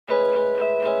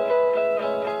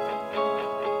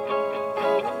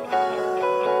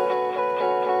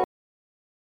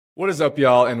What is up,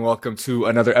 y'all, and welcome to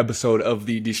another episode of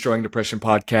the Destroying Depression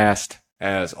podcast.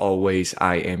 As always,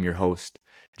 I am your host,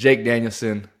 Jake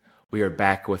Danielson. We are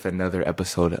back with another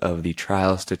episode of the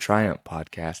Trials2Triumph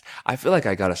podcast. I feel like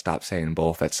I gotta stop saying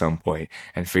both at some point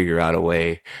and figure out a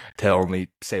way to only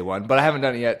say one, but I haven't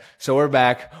done it yet. So we're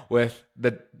back with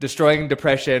the Destroying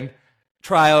Depression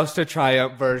Trials to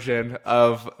Triumph version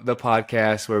of the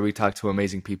podcast, where we talk to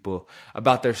amazing people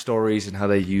about their stories and how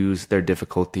they use their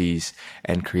difficulties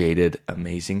and created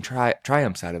amazing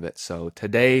triumphs out of it. So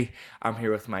today I'm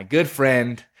here with my good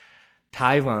friend,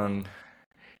 Ty Vuong.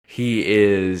 He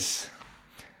is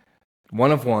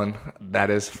one of one,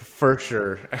 that is for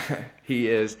sure. He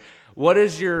is. What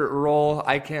is your role?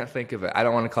 I can't think of it. I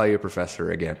don't want to call you a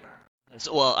professor again.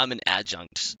 Well, I'm an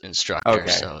adjunct instructor,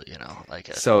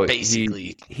 Okay. So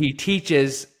basically, he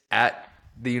teaches at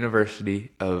the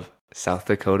University of South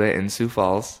Dakota in Sioux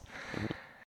Falls,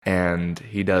 and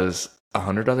he does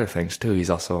 100 other things too. He's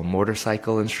also a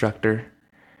motorcycle instructor,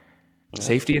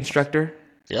 safety instructor.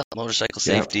 Yeah, motorcycle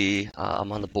safety.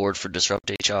 I'm on the board for Disrupt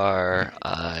HR.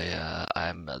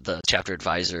 I'm the chapter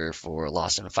advisor for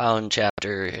Lost and Found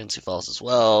chapter in Sioux Falls as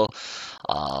well.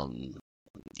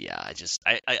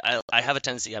 I have a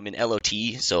tendency. I'm in LOT,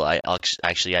 so I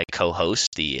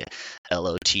co-host the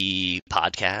LOT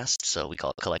podcast. So we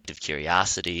call it Collective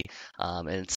Curiosity, and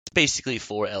it's basically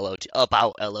for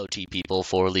about LOT people,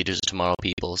 for Leaders of Tomorrow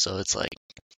people. So it's like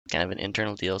kind of an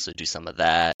internal deal. So do some of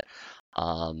that.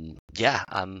 I'm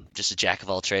just a jack of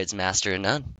all trades, master of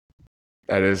none.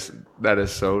 That is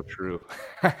so true.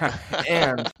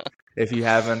 And if you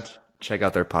haven't, check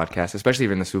out their podcast, especially if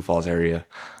you're in the Sioux Falls area.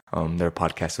 Their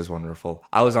podcast is wonderful.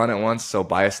 I was on it once, so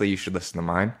biasly you should listen to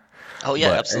mine. Oh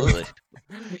yeah, absolutely.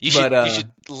 You should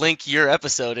link your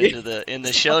episode in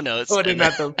the show notes.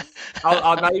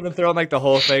 I'll not even throw in like the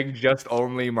whole thing, just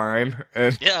only mine.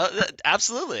 Yeah,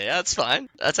 absolutely. That's fine.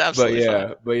 That's absolutely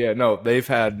fine. But yeah, no, they've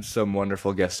had some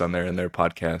wonderful guests on there, and their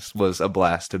podcast was a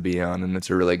blast to be on, and it's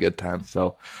a really good time.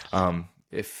 So,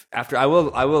 I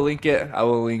will link it. I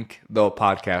will link the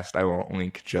podcast. I won't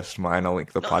link just mine. I'll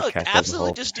link the podcast.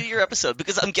 Absolutely, just do your episode,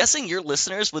 because I'm guessing your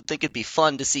listeners would think it'd be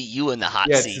fun to see you in the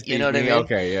hot seat. You know what I mean?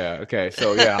 Okay, yeah, okay.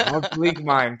 So yeah, I'll link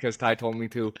mine because Ty told me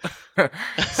to.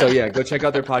 So yeah, go check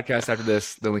out their podcast after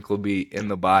this. The link will be in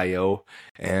the bio.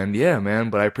 And yeah, man.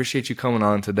 But I appreciate you coming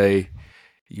on today.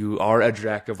 You are a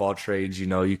jack of all trades.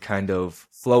 You kind of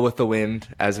flow with the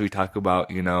wind, as we talk about.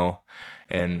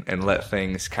 And let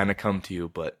things kind of come to you.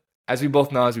 But as we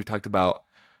both know, as we talked about,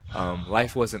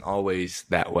 life wasn't always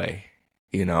that way,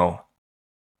 Can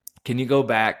you go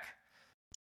back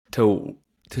to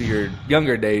your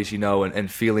younger days,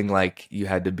 and feeling like you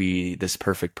had to be this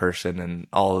perfect person and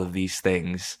all of these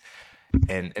things,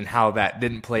 and how that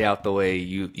didn't play out the way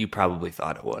you probably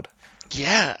thought it would?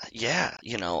 Yeah.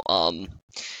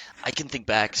 I can think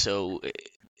back. So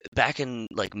back in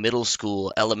like middle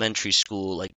school, elementary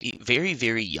school, like very,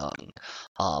 very young,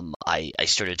 I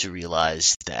started to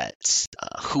realize that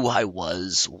who I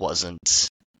wasn't,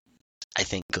 I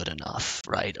think, good enough,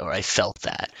 right? Or I felt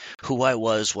that who I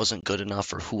wasn't good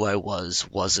enough, or who I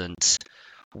wasn't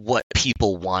what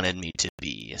people wanted me to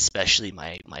be, especially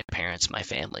my parents, my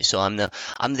family. So I'm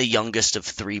the youngest of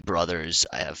three brothers.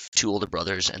 I have two older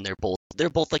brothers, and they're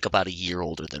both like about a year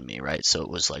older than me, right? So it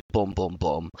was like boom, boom,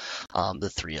 boom, the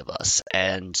three of us.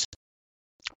 And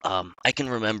I can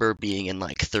remember being in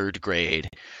like third grade.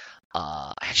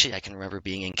 Actually, I can remember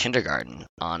being in kindergarten,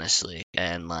 honestly,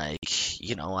 and like,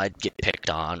 I'd get picked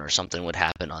on, or something would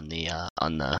happen on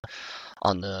the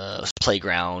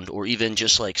playground, or even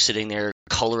just like sitting there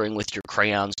coloring with your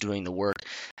crayons, doing the work.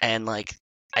 And like,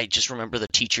 I just remember the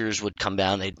teachers would come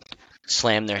down, they'd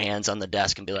slam their hands on the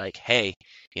desk and be like, hey,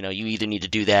 you either need to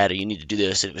do that or you need to do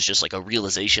this. It was just like a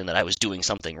realization that I was doing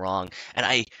something wrong. And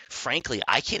I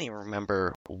can't even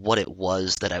remember what it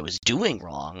was that I was doing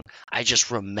wrong. I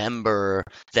just remember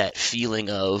that feeling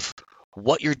of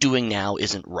what you're doing now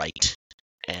isn't right,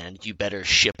 and you better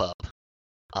ship up.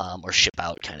 Or ship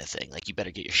out, kind of thing. Like, you better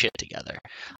get your shit together.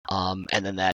 And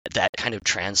then that kind of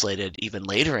translated even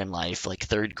later in life, like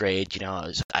third grade.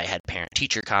 I had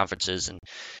parent-teacher conferences, and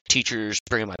teachers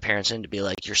bringing my parents in to be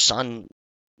like, your son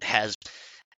has,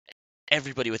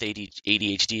 everybody with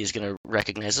ADHD is going to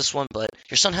recognize this one, but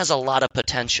your son has a lot of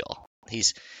potential.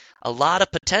 He's a lot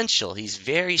of potential. He's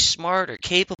very smart or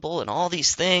capable and all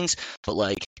these things, but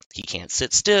like, he can't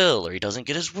sit still, or he doesn't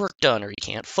get his work done, or he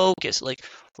can't focus. Like,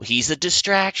 well, he's a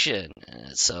distraction.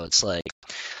 So it's like,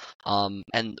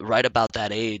 and right about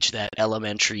that age, that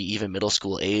elementary, even middle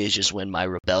school age, is when my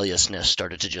rebelliousness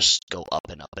started to just go up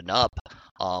and up and up.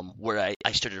 where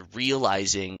I started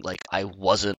realizing like I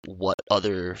wasn't what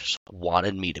others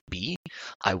wanted me to be.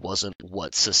 I wasn't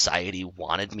what society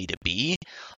wanted me to be.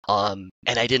 And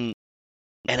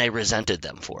I resented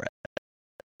them for it.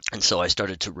 And so I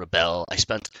started to rebel.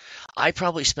 I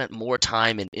probably spent more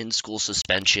time in school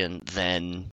suspension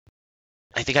than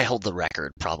I think I hold the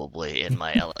record probably in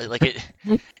my like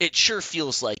it sure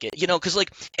feels like it, because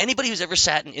like anybody who's ever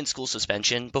sat in school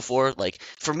suspension before, like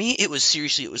for me it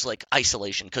was like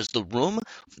isolation because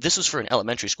this was for an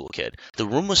elementary school kid. The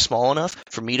room was small enough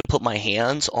for me to put my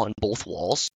hands on both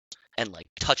walls and like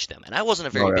touch them, and I wasn't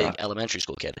a very Oh yeah. big elementary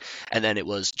school kid. And then it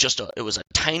was a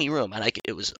tiny room, and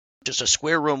it was just a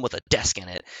square room with a desk in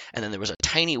it, and then there was a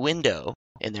tiny window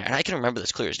in there, and I can remember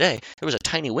this clear as day. There was a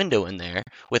tiny window in there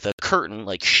with a curtain,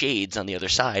 like shades on the other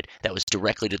side, that was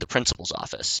directly to the principal's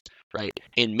office, right?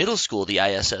 In middle school, the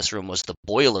ISS room was the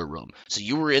boiler room. So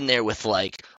you were in there with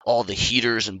like all the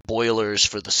heaters and boilers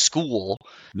for the school,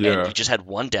 and you Yeah. just had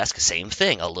one desk, same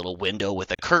thing, a little window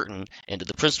with a curtain into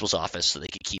the principal's office so they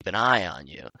could keep an eye on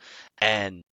you.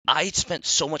 And I spent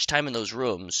so much time in those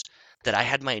rooms that I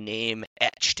had my name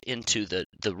etched into the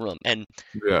room. And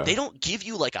Yeah. they don't give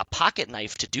you like a pocket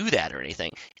knife to do that or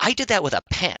anything. I did that with a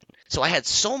pen. So I had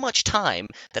so much time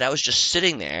that I was just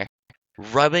sitting there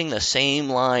rubbing the same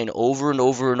line over and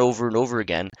over and over and over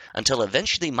again until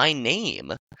eventually my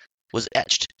name was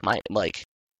etched. My like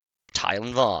Ty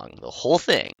Vuong, the whole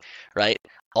thing, right?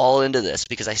 All into this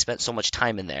because I spent so much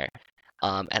time in there.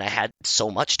 And I had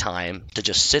so much time to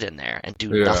just sit in there and do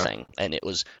Yeah. nothing. And it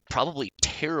was probably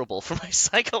terrible for my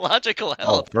psychological Oh,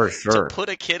 health for to sure. put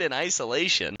a kid in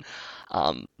isolation.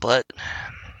 But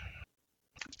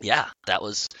yeah,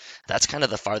 that's kind of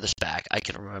the farthest back I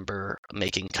can remember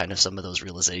making kind of some of those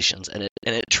realizations. And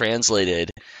it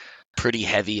translated pretty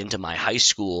heavy into my high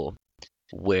school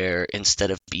where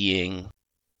instead of being,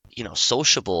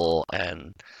 sociable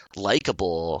and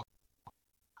likable,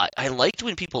 I liked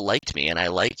when people liked me, and I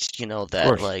liked, Of that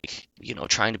course. like,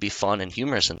 trying to be fun and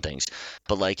humorous and things.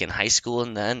 But like in high school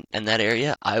and then in that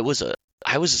area, I was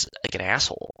like an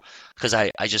asshole because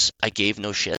I gave no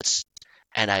shits,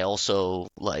 and I also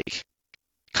like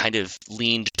kind of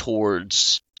leaned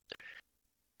towards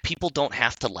people don't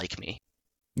have to like me.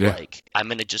 Yeah. Like I'm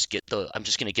just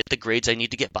gonna get the grades I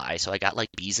need to get by. So I got like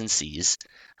B's and C's,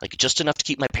 like just enough to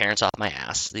keep my parents off my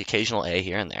ass, the occasional A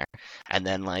here and there. And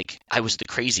then like I was the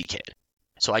crazy kid.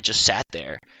 So I just sat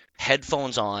there,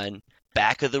 headphones on,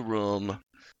 back of the room,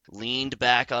 leaned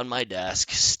back on my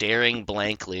desk, staring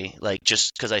blankly, like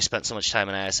just because I spent so much time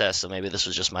in ISS, so maybe this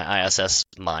was just my ISS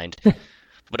mind.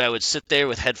 But I would sit there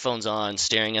with headphones on,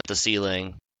 staring at the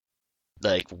ceiling,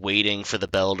 like waiting for the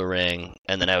bell to ring,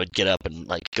 and then I would get up and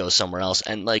like go somewhere else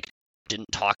and like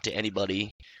didn't talk to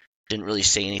anybody, didn't really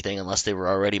say anything unless they were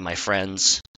already my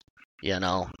friends.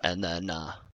 And then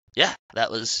yeah,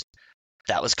 that was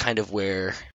kind of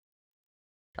where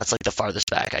that's like the farthest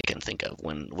back I can think of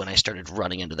when I started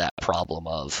running into that problem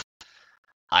of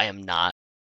I am not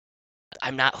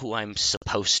I'm not who I'm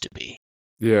supposed to be.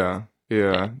 Yeah. Eh,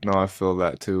 Yeah. No, I feel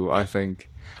that too. I think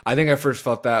I first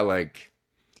felt that like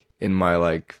in my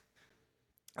like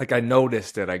I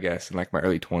noticed it, I guess, in like my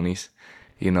early 20s,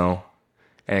 you know.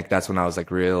 And like, that's when I was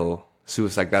like real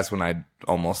suicide. Like that's when I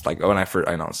almost like when I first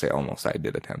I don't say almost I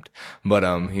did attempt. But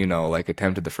like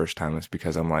attempted the first time is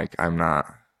because I'm like I'm not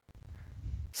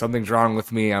something's wrong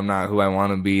with me. I'm not who I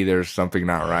want to be. There's something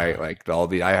not right. Like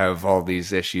I have all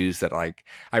these issues that like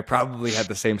I probably had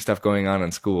the same stuff going on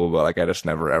in school, but like I just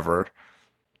never ever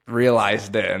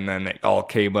realized it, and then it all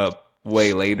came up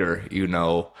way later.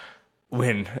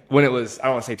 When it was I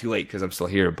don't want to say too late because I'm still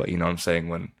here, but you know what I'm saying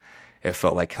when it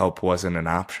felt like help wasn't an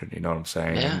option. You know what I'm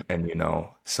saying, Yeah. and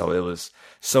so it was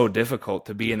so difficult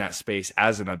to be in that space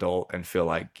as an adult and feel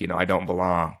like I don't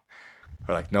belong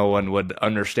or like no one would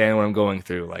understand what I'm going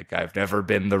through. Like I've never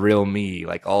been the real me.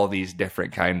 Like all these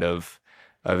different kind of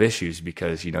issues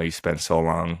because you spend so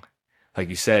long, like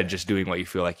you said, just doing what you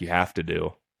feel like you have to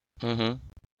do. Mhm.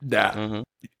 That Mhm.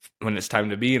 when it's time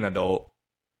to be an adult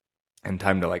and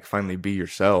time to like finally be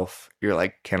yourself, you're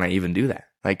like, can I even do that?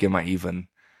 Like, am I even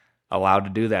allowed to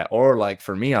do that? Or like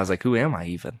for me, I was like, who am I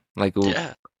even? Yeah. Like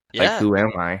Yeah. who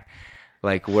am I?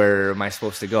 Like where am I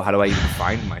supposed to go? How do I even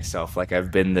find myself? Like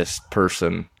I've been this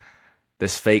person,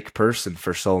 this fake person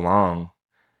for so long.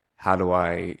 How do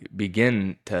I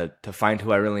begin to find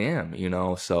who I really am?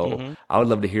 So Mhm. I would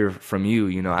love to hear from you.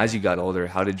 As you got older,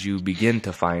 how did you begin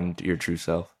to find your true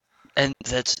self? And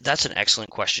that's an excellent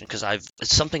question because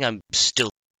it's something I'm still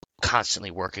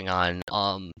constantly working on.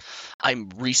 I'm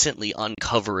recently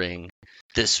uncovering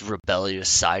this rebellious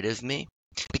side of me.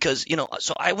 Because,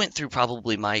 so I went through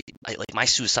probably my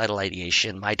suicidal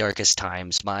ideation, my darkest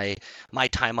times, my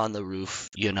time on the roof,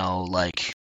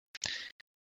 like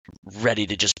ready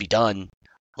to just be done.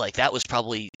 Like that was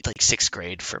probably like sixth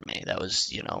grade for me. That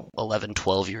was, 11,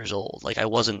 12 years old. Like I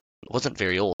wasn't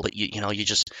very old, but you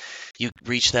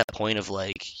reach that point of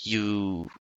like you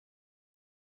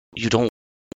don't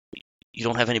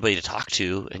have anybody to talk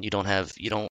to, and you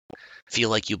don't feel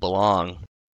like you belong.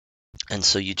 And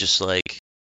so you just like,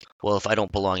 well, if I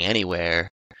don't belong anywhere,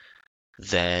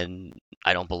 then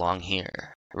I don't belong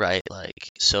here, right? Like,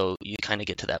 so you kind of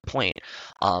get to that point.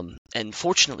 And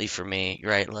fortunately for me,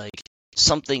 right, like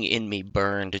something in me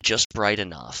burned just bright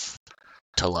enough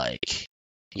to like,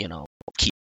 you know,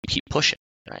 keep keep pushing,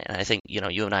 right? And I think, you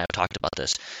and I have talked about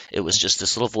this. It was just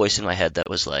this little voice in my head that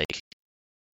was like,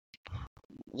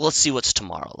 well, let's see what's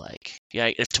tomorrow like. Yeah,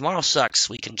 if tomorrow sucks,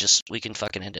 we can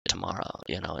fucking end it tomorrow,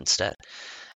 instead.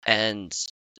 And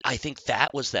I think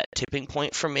that was that tipping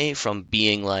point for me from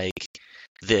being like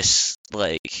this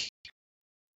like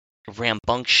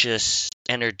rambunctious,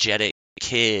 energetic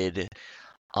kid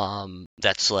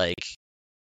that's like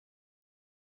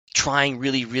trying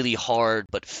really, really hard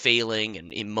but failing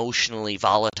and emotionally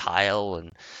volatile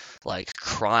and like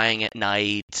crying at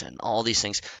night and all these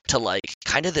things to like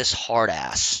kind of this hard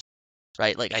ass,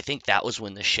 right? Like I think that was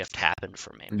when the shift happened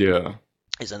for me. Yeah.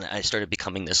 Is then I started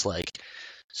becoming this like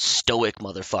stoic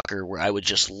motherfucker where I would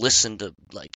just listen to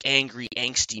like angry,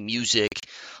 angsty music,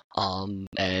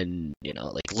 and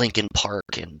like Linkin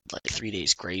Park and like 3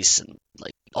 Days Grace and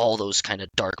like all those kind of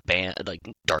dark like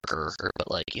darker,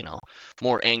 but like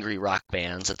more angry rock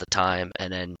bands at the time,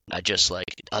 and then I just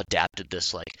like adapted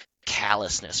this like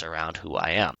callousness around who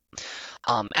I am.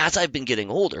 As I've been getting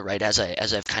older, right, as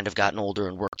I've kind of gotten older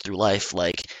and worked through life,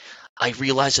 like I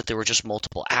realized that there were just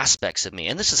multiple aspects of me,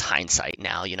 and this is hindsight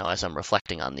now, as I'm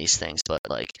reflecting on these things, but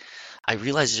like I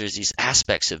realized there's these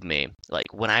aspects of me,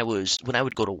 like when I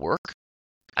would go to work,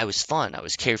 I was fun, I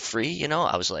was carefree,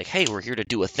 I was like, hey, we're here to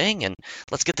do a thing and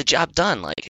let's get the job done.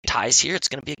 Like Ty's here, it's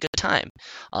gonna be a good time.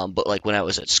 But like when I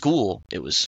was at school, it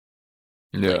was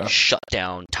like Yeah. shut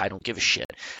down, Ty don't give a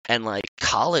shit. And like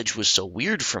college was so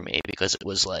weird for me because it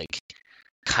was like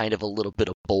kind of a little bit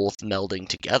of both melding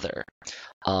together.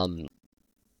 Um,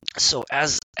 so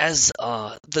as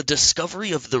the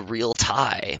discovery of the real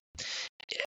Ty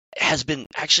has been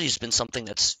something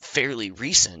that's fairly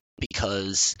recent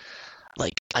because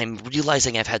like I'm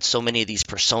realizing I've had so many of these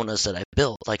personas that I've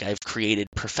built. Like I've created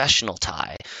professional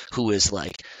Ty who is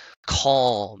like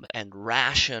calm and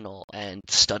rational and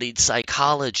studied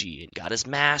psychology and got his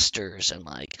master's and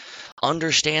like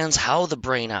understands how the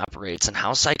brain operates and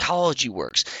how psychology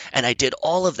works. And I did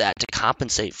all of that to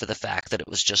compensate for the fact that it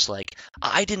was just like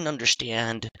I didn't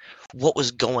understand what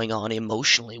was going on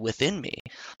emotionally within me.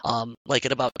 Like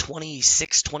at about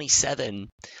 26, 27,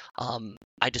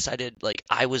 I decided like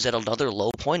I was at another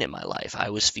low point in my life. I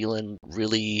was feeling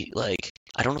really like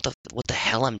I don't know what the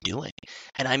hell I'm doing,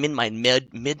 and I'm in my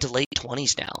mid to late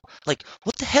 20s now. Like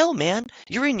what the hell, man?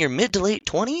 You're in your mid to late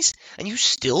 20s and you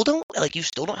still don't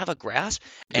have a grasp.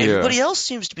 Yeah. Everybody else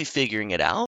seems to be figuring it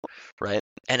out, right?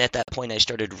 And at that point, I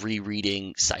started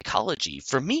rereading psychology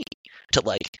for me to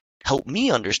like help me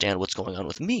understand what's going on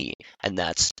with me, and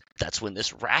that's when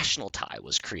this rational Ty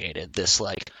was created. This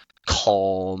like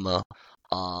calm,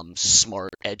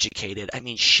 smart, educated. I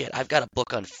mean, shit, I've got a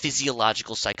book on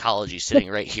physiological psychology sitting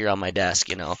right here on my desk,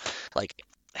 like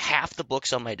half the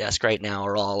books on my desk right now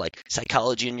are all like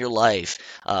psychology in your life,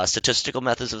 statistical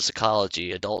methods of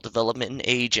psychology, adult development and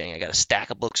aging. I got a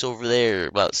stack of books over there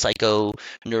about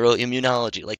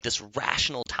neuroimmunology. Like this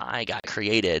rational Ty got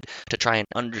created to try and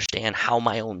understand how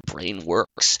my own brain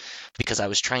works because I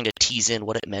was trying to tease in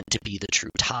what it meant to be the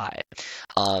true Ty.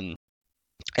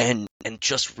 And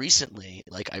just recently,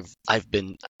 like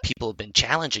people have been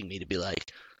challenging me to be like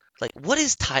what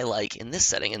is Ty like in this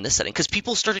setting, because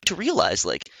people started to realize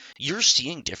like you're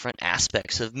seeing different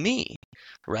aspects of me,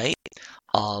 right?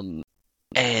 And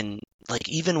like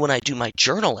even when I do my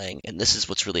journaling, and this is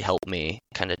what's really helped me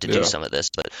kind of to do some of this,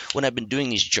 but when I've been doing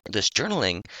this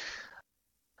journaling,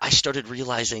 I started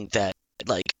realizing that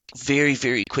like very,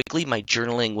 very quickly my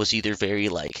journaling was either very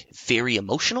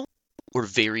emotional or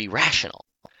very rational.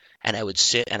 And I would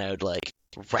sit and I would like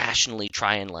rationally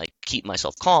try and like keep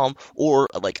myself calm, or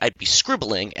like I'd be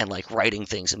scribbling and like writing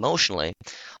things emotionally.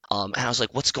 And I was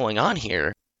like, what's going on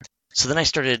here? So then I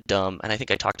started, and I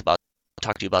think I talked to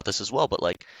you about this as well, but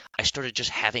like I started just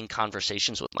having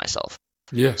conversations with myself.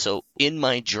 Yeah. So in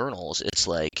my journals, it's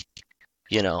like,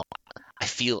 I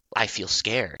feel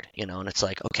scared, and it's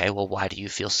like, okay, well, why do you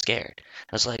feel scared?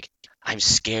 I was like, I'm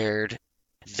scared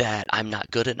that I'm not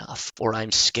good enough, or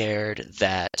I'm scared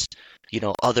that,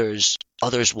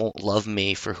 others won't love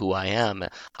me for who I am.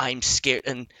 I'm scared,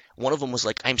 and one of them was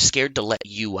like, I'm scared to let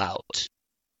you out.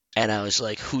 And I was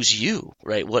like, who's you,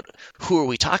 right? Who are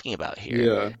we talking about here?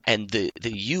 Yeah. And the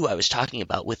you I was talking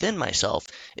about within myself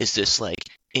is this like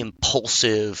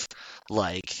impulsive,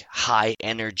 like high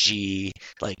energy,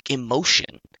 like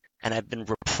emotion. And I've been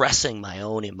repressing my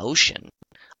own emotion,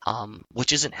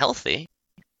 which isn't healthy.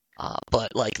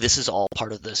 But like this is all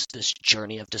part of this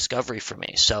journey of discovery for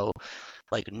me. So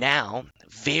like now,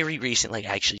 very recently,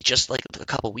 actually, just like a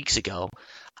couple weeks ago,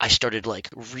 I started like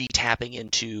re-tapping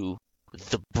into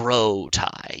the bro Ty,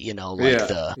 like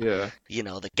Yeah.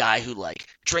 Yeah. the guy who like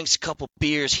drinks a couple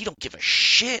beers, he don't give a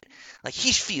shit, like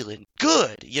he's feeling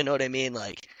good, you know what I mean?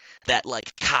 Like that like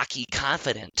cocky,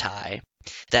 confident Ty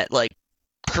that like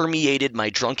permeated my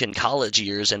drunken college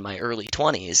years and my early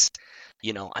 20s.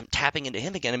 I'm tapping into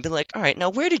him again and being like, all right, now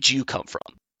where did you come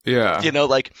from? Yeah.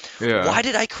 Like, Yeah. why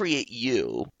did I create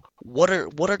you? What are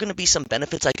going to be some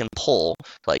benefits I can pull?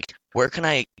 Like, where can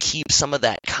I keep some of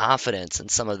that confidence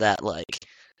and some of that like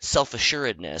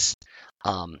self-assuredness,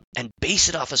 and base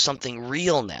it off of something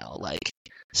real now, like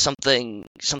something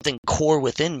core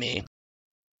within me?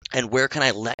 And where can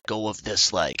I let go of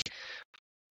this like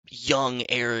young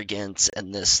arrogance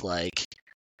and this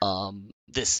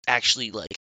actually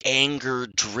like anger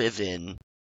driven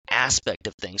aspect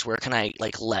of things? Where can I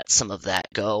like let some of that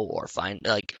go, or find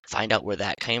out where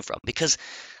that came from? Because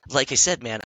like I said,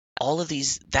 man, all of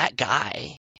these, that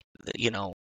guy, you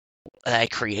know that I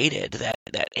created,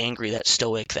 that angry, that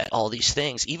stoic, that all these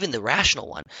things, even the rational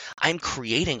one, I'm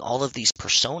creating all of these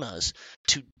personas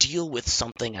to deal with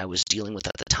something I was dealing with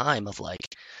at the time of like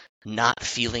not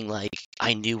feeling like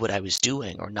I knew what I was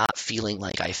doing, or not feeling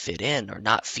like I fit in, or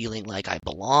not feeling like I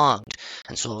belonged.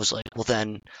 And so I was like, well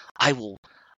then I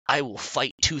will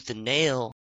fight tooth and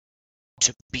nail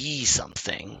to be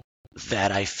something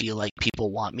that I feel like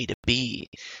people want me to be.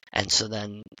 And so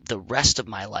then the rest of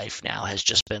my life now has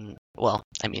just been, well,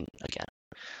 I mean, again,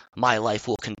 my life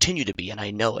will continue to be, and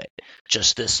I know it,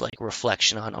 just this like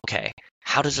reflection on, okay,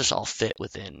 how does this all fit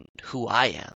within who I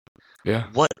am? Yeah.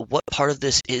 What part of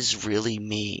this is really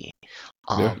me?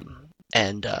 Yeah.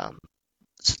 And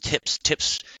so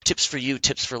tips for you,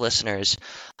 tips for listeners.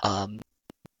 Um,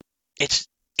 it's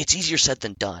it's easier said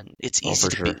than done. It's Oh, easy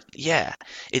for to be, sure. yeah,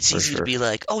 it's For easy to sure. be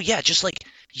like, oh yeah, just like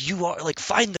you are, like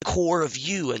find the core of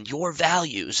you and your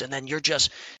values, and then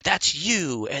that's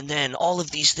you, and then all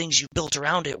of these things you built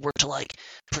around it were to like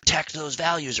protect those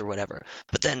values or whatever.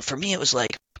 But then for me it was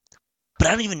like, but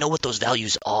I don't even know what those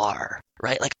values are,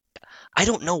 right? Like I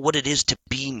don't know what it is to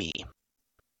be me.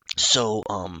 So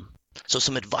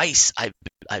some advice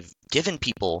I've given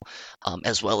people,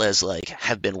 as well as like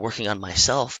have been working on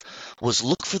myself, was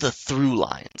look for the through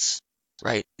lines,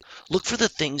 right? Look for the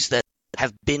things that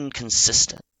have been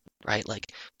consistent, right? Like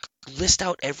list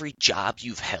out every job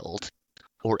you've held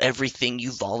or everything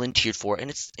you volunteered for, and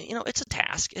it's a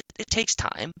task. It takes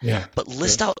time, Yeah. but Yeah.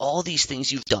 list out all these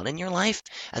things you've done in your life,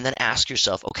 and then ask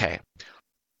yourself, okay,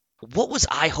 what was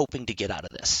I hoping to get out of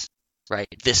this? Right?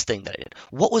 This thing that I did.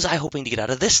 What was I hoping to get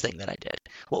out of this thing that I did?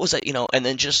 What was I, and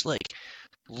then just like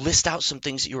list out some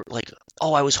things that you were like,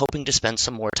 oh, I was hoping to spend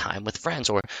some more time with friends,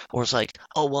 or it's like,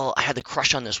 oh, well, I had the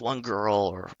crush on this one girl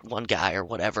or one guy or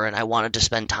whatever, and I wanted to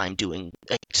spend time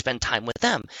with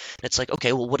them. And it's like,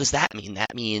 okay, well, what does that mean?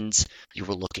 That means you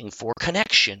were looking for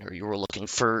connection, or you were looking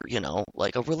for,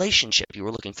 like a relationship. You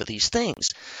were looking for these things.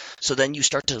 So then you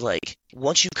start to like,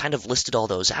 once you've kind of listed all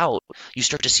those out, you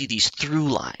start to see these through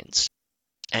lines.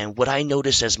 And what I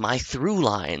noticed as my through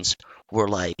lines were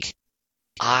like,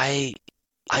 I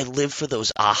I live for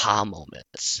those aha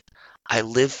moments. I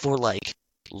live for like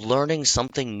learning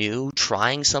something new,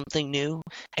 trying something new,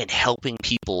 and helping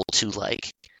people to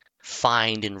like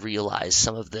find and realize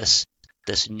some of this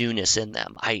newness in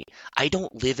them. I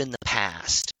don't live in the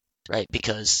past, right?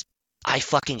 Because I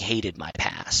fucking hated my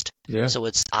past. Yeah. So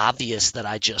it's obvious that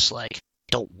I just like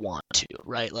don't want to,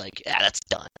 right? Like, yeah, that's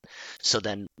done. So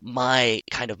then my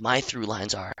through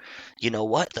lines are, you know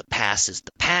what? The past is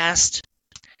the past.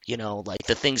 Like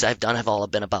the things I've done have all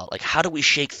been about like, how do we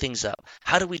shake things up?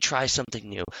 How do we try something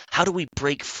new? How do we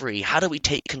break free? How do we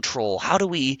take control? How do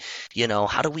we,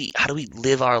 how do we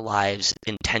live our lives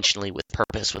intentionally with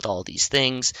purpose, with all these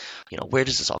things? Where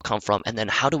does this all come from? And then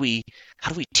how do we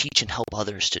teach and help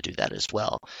others to do that as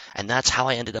well? And that's how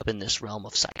I ended up in this realm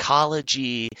of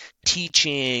psychology,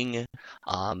 teaching,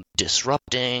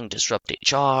 disrupt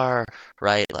HR,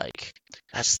 right? Like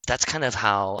that's kind of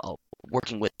how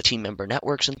working with team member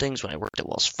networks and things when I worked at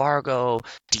Wells Fargo,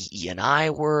 DE&I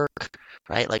work,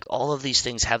 right? Like all of these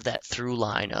things have that through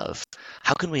line of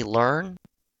how can we learn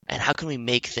and how can we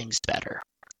make things better?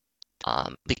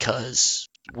 Because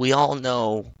we all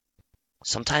know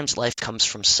sometimes life comes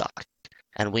from suck.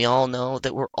 And we all know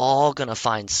that we're all going to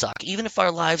find suck. Even if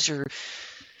our lives are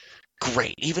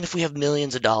great, even if we have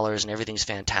millions of dollars and everything's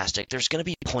fantastic, there's going to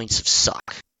be points of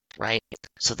suck, right?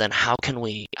 So then how can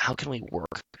we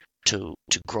work to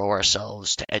grow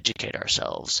ourselves, to educate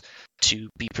ourselves, to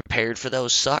be prepared for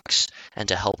those sucks and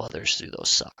to help others through those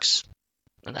sucks?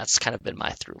 And that's kind of been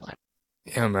my through line.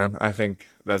 Yeah, man. I think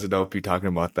that's dope you talking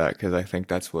about that because I think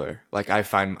that's where, like, I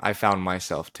found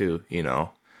myself too.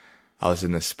 I was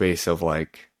in this space of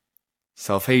like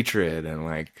self-hatred and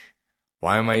like,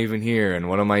 why am I even here and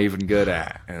what am I even good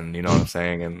at? And you know what I'm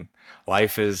saying? And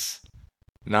life is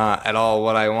not at all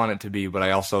what I want it to be, but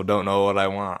I also don't know what I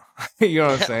want. You know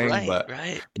what I'm saying? Right, But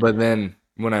right. but then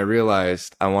when I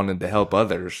realized I wanted to help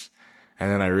others,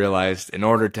 and then I realized in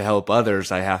order to help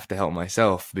others, I have to help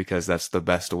myself because that's the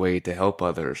best way to help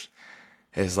others.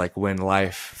 Is like when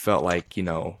life felt like,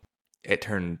 it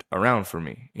turned around for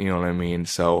me. You know what I mean?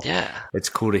 So Yeah. it's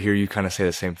cool to hear you kind of say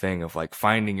the same thing of like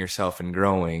finding yourself and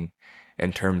growing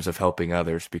in terms of helping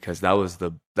others because that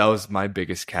was my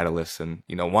biggest catalyst and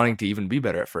wanting to even be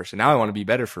better at first. And now I want to be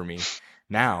better for me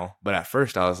now, but at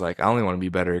first I was like I only want to be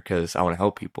better because I want to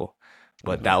help people.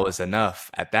 But Hmm. that was enough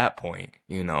at that point,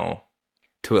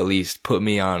 to at least put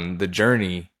me on the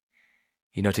journey,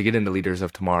 to get into leaders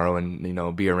of tomorrow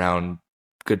and, be around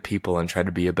good people and try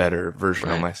to be a better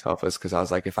version of Right, myself is because I was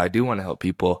like, if I do want to help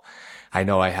people, I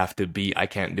know I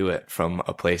can't do it from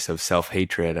a place of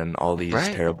self-hatred and all these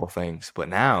right, terrible things. But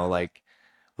now, like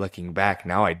looking back,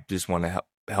 now I just want to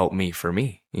help me for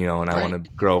me, and I want right. to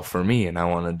grow for me and I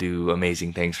want to do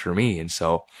amazing things for me. And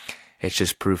so it's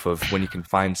just proof of when you can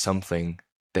find something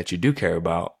that you do care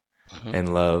about Hmm.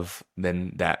 and love,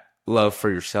 then that love for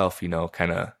yourself,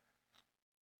 kind of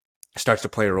starts to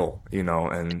play a role, It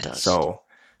and does. so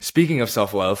speaking of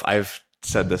self-love, I've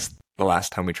said this the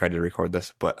last time we tried to record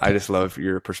this, but I just love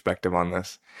your perspective on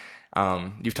this.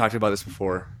 You've talked about this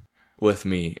before with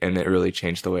me, and it really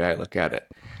changed the way I look at it.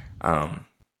 Um,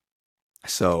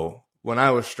 so when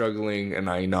I was struggling and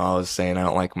I was saying I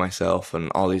don't like myself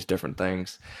and all these different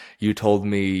things, you told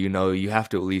me, you have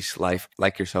to at least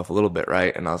like yourself a little bit,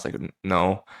 right? And I was like,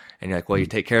 no. And you're like, well, you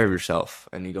take care of yourself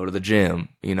and you go to the gym,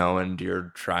 and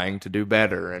you're trying to do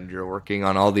better and you're working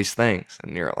on all these things.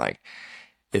 And you're like,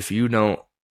 if you don't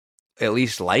at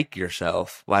least like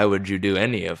yourself, why would you do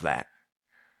any of that?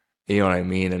 You know what I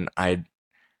mean? And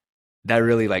that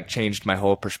really like changed my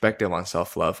whole perspective on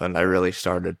self-love and I really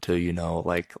started to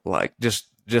like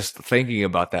just thinking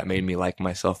about that made me like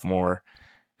myself more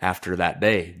after that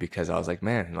day because I was like,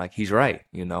 man, like he's right.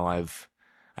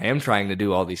 I am trying to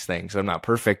do all these things. I'm not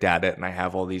perfect at it and I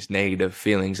have all these negative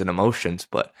feelings and emotions,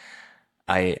 but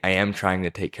I am trying to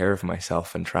take care of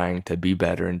myself and trying to be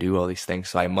better and do all these things.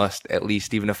 So I must at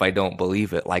least, even if I don't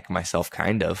believe it, like myself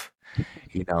kind of.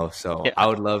 So I Yeah.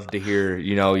 would love to hear,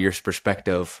 your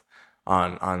perspective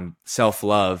on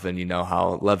self-love and,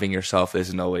 how loving yourself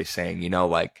isn't always saying,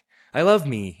 like, I love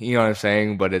me, you know what I'm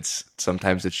saying? But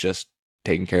sometimes it's just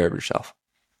taking care of yourself.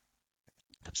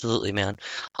 Absolutely, man.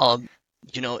 Um,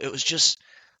 it was just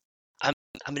I'm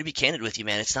I'm gonna be candid with you,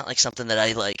 man. It's not like something that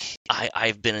I like.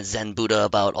 I've been a Zen Buddha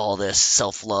about all this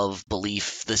self-love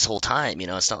belief this whole time.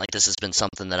 It's not like this has been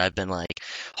something that I've been like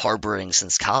harboring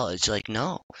since college. Like,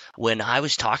 no. When I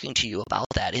was talking to you about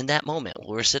that in that moment,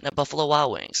 we were sitting at Buffalo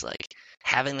Wild Wings, like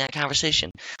having that conversation.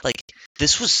 Like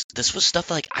this was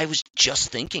stuff like I was just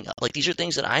thinking of. Like these are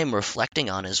things that I am reflecting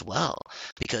on as well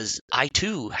because I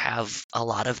too have a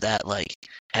lot of that. Like,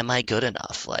 am I good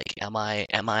enough? Like, am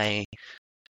I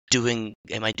doing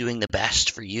the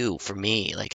best for you, for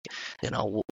me? Like,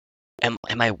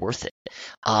 am I worth it?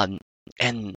 Um,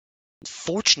 and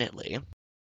fortunately,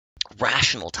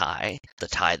 rational Ty, the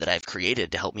Ty that I've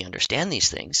created to help me understand these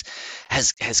things,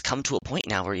 has come to a point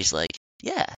now where he's like,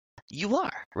 yeah, you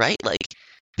are, right? Like,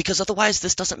 because otherwise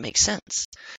this doesn't make sense.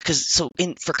 Because so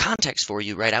in for context for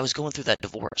you, right? I was going through that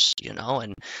divorce,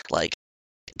 and like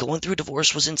going through a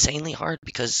divorce was insanely hard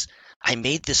because I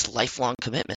made this lifelong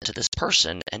commitment to this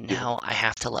person, and Yeah. now I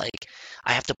have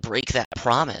to break that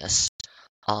promise,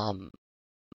 um,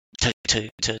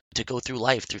 to go through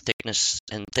life through thickness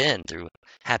and thin, through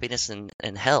happiness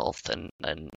and health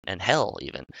and hell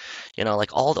even,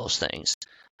 like all those things.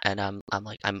 And I'm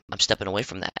like I'm stepping away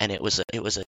from that, and it was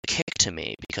a kick to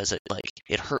me because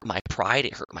it hurt my pride,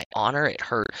 it hurt my honor, it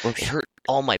hurt Of it course. hurt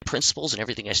all my principles and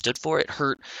everything I stood for. It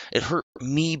hurt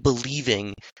me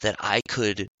believing that I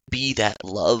could be that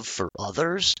love for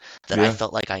others that I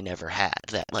felt like I never had,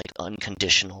 that like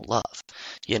unconditional love,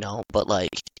 but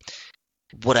like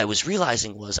what I was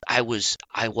realizing was I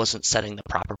wasn't setting the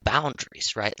proper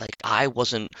boundaries, right? Like I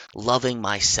wasn't loving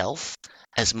myself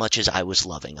as much as I was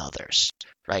loving others,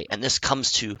 right? And this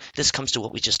comes to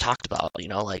what we just talked about,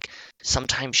 like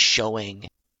sometimes showing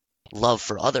love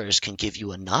for others can give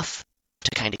you enough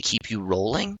to kind of keep you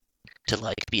rolling, to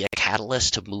like be a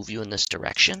catalyst to move you in this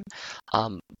direction.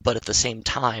 But at the same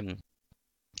time,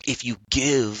 if you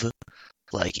give,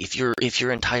 like if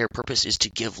your entire purpose is to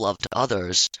give love to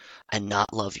others and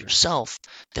not love yourself,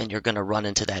 then you're going to run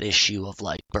into that issue of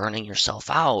like burning yourself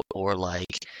out, or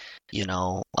like,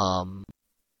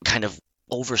 kind of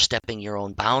overstepping your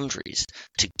own boundaries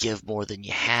to give more than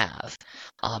you have.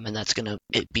 And that's going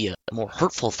to be a more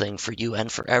hurtful thing for you and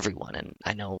for everyone. And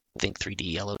I know Think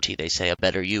 3D LOT, they say a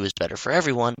better you is better for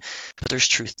everyone, but there's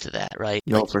truth to that, right?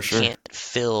 No, like for sure.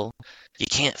 You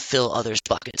can't fill others'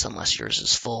 buckets unless yours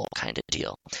is full, kind of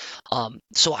deal.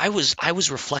 So I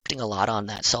was reflecting a lot on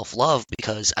that self-love,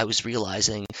 because I was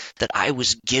realizing that I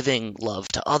was giving love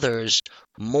to others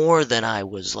more than I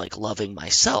was like loving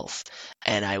myself.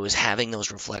 And I was having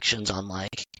those reflections on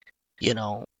like,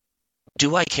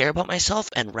 do I care about myself?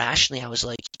 And rationally I was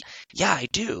like, yeah, I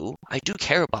do. I do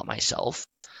care about myself.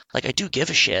 Like I do give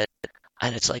a shit.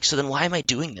 And it's like, so then why am I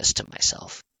doing this to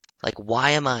myself? Like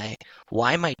why am I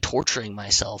torturing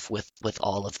myself with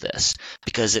all of this?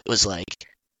 Because it was like,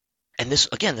 and this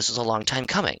was a long time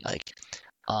coming. Like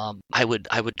I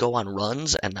would go on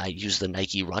runs, and I use the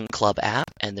Nike Run Club app,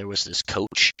 and there was this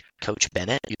Coach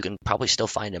Bennett. You can probably still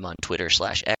find him on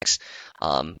Twitter/X,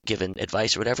 giving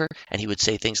advice or whatever. And he would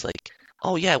say things like,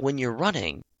 "Oh yeah, when you're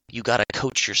running, you got to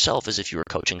coach yourself as if you were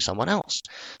coaching someone else."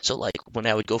 So like when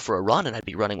I would go for a run and I'd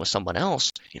be running with someone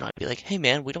else, I'd be like, "Hey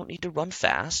man, we don't need to run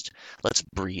fast. Let's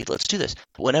breathe. Let's do this."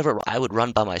 But whenever I would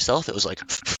run by myself, it was like,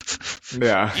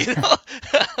 Yeah.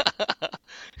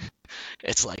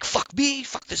 It's like, fuck me,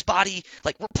 fuck this body,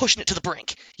 like we're pushing it to the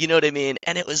brink. You know what I mean?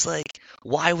 And it was like,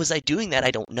 why was I doing that? I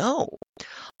don't know.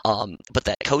 But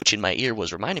that coach in my ear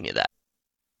was reminding me of that.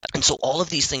 And so all of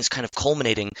these things kind of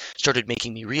culminating started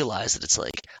making me realize that it's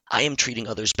like, I am treating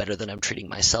others better than I'm treating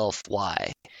myself.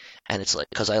 Why? And it's like,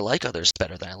 because I like others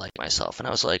better than I like myself. And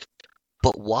I was like,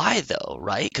 but why though,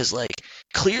 right? Because like,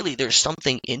 clearly there's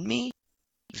something in me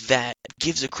that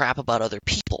gives a crap about other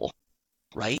people,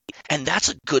 right? And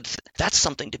that's that's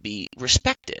something to be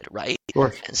respected, right? Of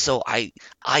course. And so I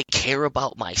care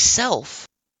about myself.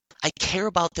 I care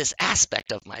about this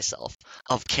aspect of myself,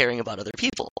 of caring about other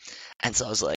people. And so I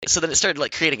was like, so then it started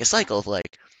like creating a cycle of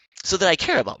like, so that I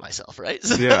care about myself, right?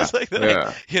 So Yeah, I was like,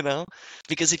 yeah.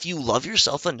 because if you love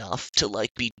yourself enough to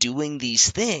like be doing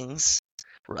these things,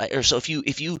 right? Or so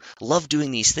if you love doing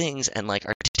these things and like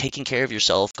are taking care of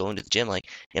yourself, going to the gym, like,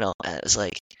 it's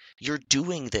like you're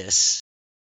doing this,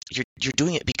 you're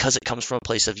doing it because it comes from a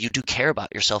place of you do care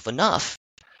about yourself enough,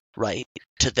 right?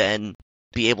 To then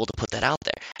be able to put that out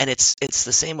there. And it's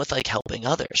the same with like helping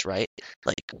others, right?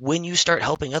 Like when you start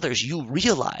helping others, you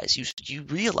realize,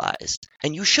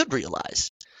 and you should realize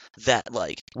that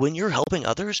like when you're helping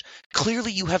others,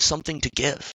 clearly you have something to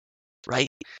give, right?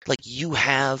 Like you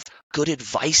have good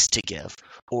advice to give,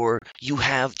 or you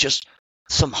have just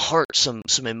some heart, some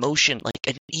emotion, like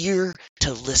an ear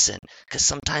to listen, because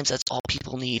sometimes that's all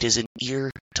people need is an ear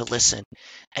to listen.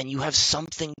 And you have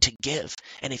something to give.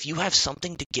 And if you have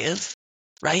something to give,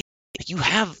 right,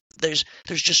 there's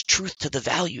just truth to the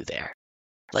value there.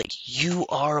 Like you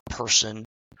are a person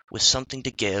with something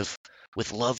to give,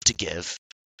 with love to give.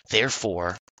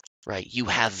 Therefore, right, you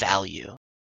have value.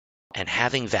 And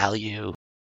having value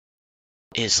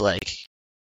is like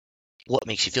what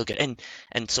makes you feel good.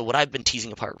 And so what I've been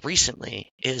teasing apart recently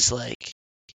is like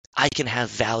I can have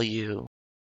value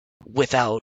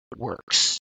without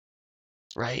works,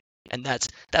 right? And that's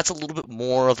a little bit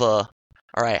more of a,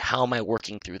 all right, how am I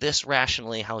working through this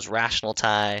rationally? How's rational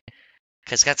Ty?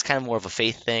 Because that's kind of more of a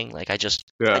faith thing. Like I just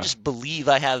believe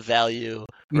I have value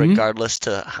regardless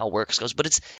to how works goes.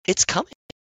 But it's coming.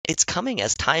 It's coming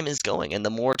as time is going, and the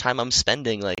more time I'm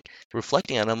spending like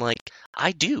reflecting on it, I'm like,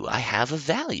 I have a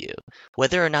value.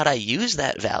 Whether or not I use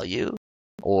that value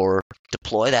or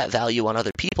deploy that value on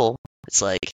other people, it's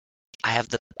like I have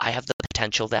the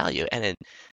potential value. And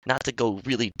not to go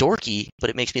really dorky,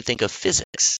 but it makes me think of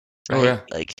physics, right? Oh, yeah.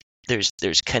 Like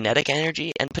there's kinetic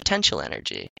energy and potential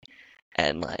energy.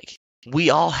 And like we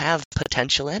all have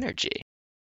potential energy.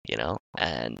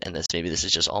 And this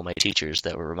is just all my teachers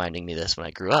that were reminding me this when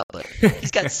I grew up, but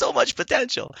he's got so much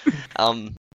potential.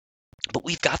 But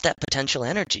we've got that potential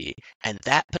energy, and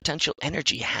that potential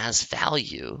energy has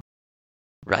value,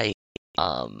 right?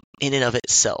 in and of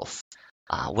itself.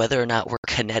 Whether or not we're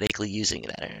kinetically using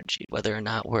that energy, whether or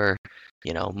not we're,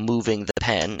 moving the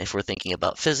pen if we're thinking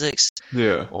about physics,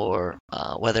 Yeah. or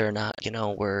whether or not,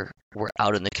 we're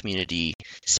out in the community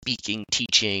speaking,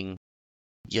 teaching,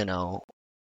 you know,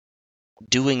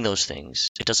 doing those things.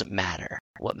 It doesn't matter.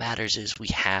 What matters is we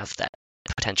have that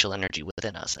potential energy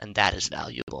within us, and that is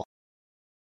valuable.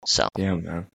 So, Yeah,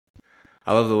 man.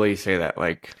 I love the way you say that.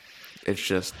 Like,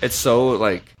 it's so,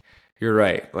 like, you're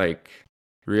right. Like,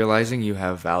 realizing you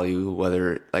have value,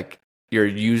 whether, like, you're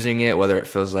using it, whether it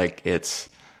feels like it's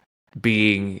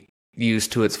being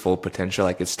used to its full potential,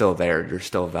 like, it's still there. You're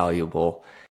still valuable,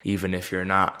 even if you're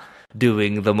not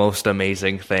doing the most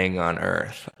amazing thing on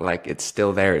earth. Like, it's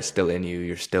still there. It's still in you.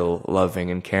 You're still loving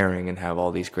and caring and have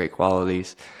all these great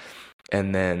qualities.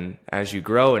 And then as you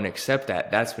grow and accept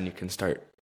that, that's when you can start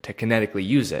to kinetically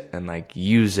use it and like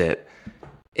use it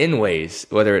in ways,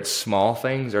 whether it's small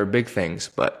things or big things.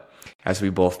 But as we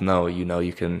both know,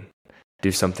 you can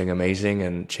do something amazing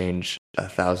and change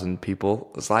 1,000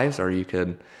 people's lives, or you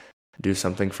could do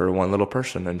something for one little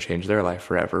person and change their life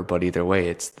forever. But either way,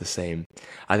 it's the same.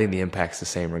 I think the impact's the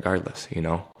same regardless,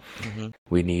 mm-hmm.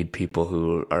 We need people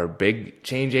who are big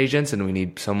change agents, and we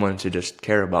need someone to just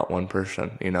care about one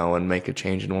person, and make a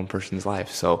change in one person's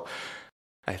life. So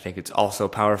I think it's also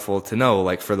powerful to know,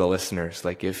 like, for the listeners,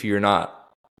 like, if you're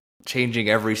not changing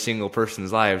every single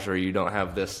person's lives, or you don't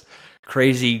have this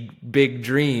crazy big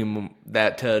dream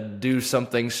that to do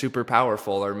something super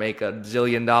powerful or make $1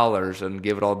 zillion and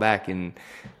give it all back, and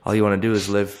all you want to do is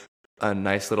live a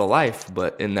nice little life,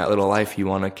 but in that little life you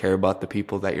want to care about the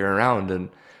people that you're around and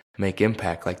make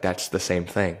impact. Like, that's the same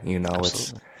thing, Absolutely.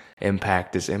 It's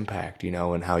impact is impact,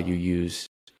 and how you use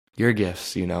your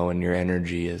gifts, and your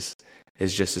energy is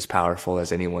just as powerful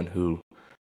as anyone who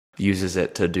uses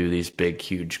it to do these big,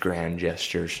 huge, grand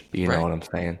gestures. You know what I'm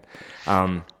saying?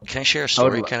 Can I share a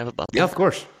story kind of about that? Yeah, of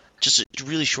course. Just a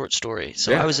really short story.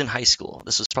 So I was in high school.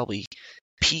 This was probably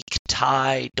peak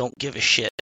Ty, don't give a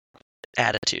shit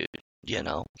attitude,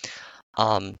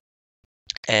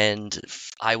 And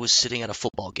I was sitting at a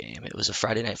football game. It was a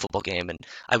Friday night football game, and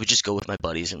I would just go with my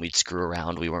buddies and we'd screw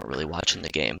around. We weren't really watching the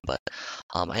game, but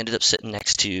I ended up sitting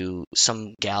next to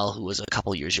some gal who was a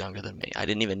couple years younger than me. I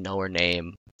didn't even know her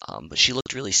name, but she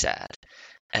looked really sad.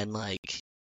 And like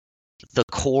the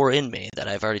core in me that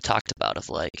I've already talked about of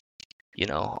like,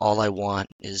 all I want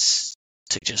is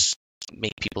to just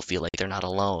make people feel like they're not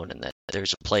alone and that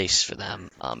there's a place for them,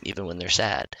 even when they're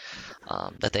sad,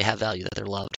 that they have value, that they're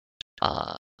loved.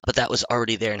 But that was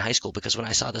already there in high school, because when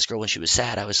I saw this girl when she was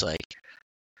sad,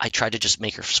 I tried to just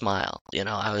make her smile.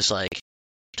 I was like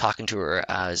talking to her.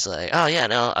 I was like, oh yeah,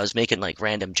 no, I was making like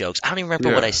random jokes. I don't even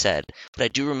remember what I said, but I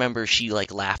do remember she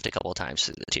like laughed a couple of times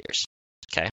through the tears.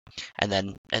 Okay. And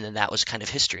then that was kind of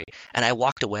history. And I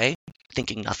walked away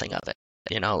thinking nothing of it.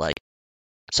 Like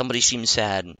somebody seemed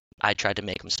sad. I tried to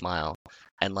make them smile.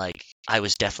 And like, I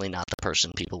was definitely not the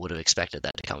person people would have expected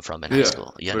that to come from in high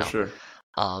school, For sure.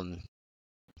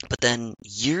 But then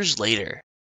years later,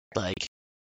 I'm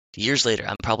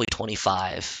probably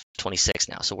 25, 26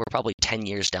 now. So we're probably 10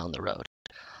 years down the road.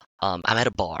 I'm at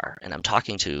a bar and I'm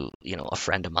talking to, a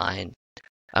friend of mine.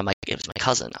 It was my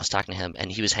cousin. I was talking to him and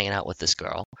he was hanging out with this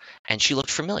girl and she looked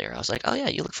familiar. I was like, oh yeah,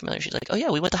 you look familiar. She's like, oh yeah,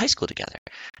 we went to high school together.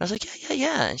 And I was like,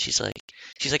 yeah. And she's like,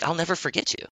 I'll never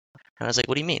forget you. And I was like,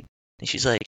 what do you mean? And she's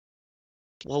like,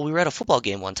 well, we were at a football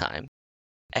game one time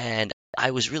and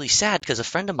I was really sad because a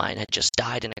friend of mine had just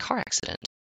died in a car accident.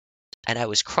 And I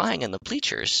was crying in the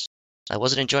bleachers. I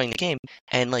wasn't enjoying the game.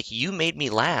 And like, you made me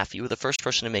laugh. You were the first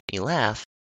person to make me laugh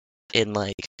in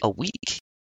like a week.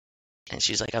 And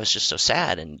she's like, I was just so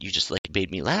sad and you just like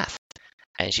made me laugh.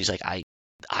 And she's like, I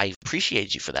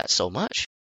appreciate you for that so much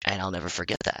and I'll never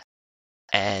forget that.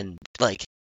 And like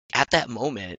at that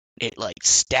moment, it like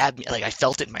stabbed me. Like I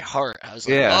felt it in my heart. I was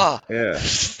like, oh.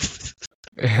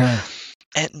 Yeah.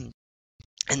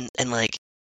 And like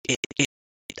it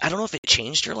I don't know if it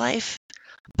changed her life,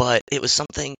 but it was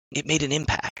something, it made an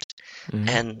impact. Mm-hmm.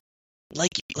 And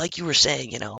like you were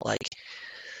saying, like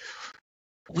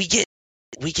we get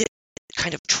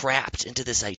kind of trapped into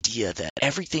this idea that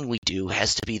everything we do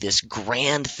has to be this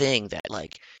grand thing that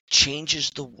like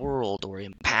changes the world or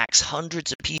impacts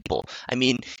hundreds of people. I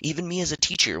mean, even me as a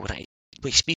teacher, when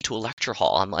we speak to a lecture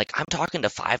hall, I'm talking to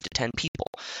 5 to 10 people,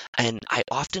 and I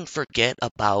often forget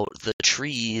about the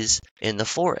trees in the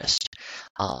forest,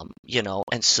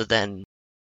 and so then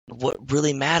what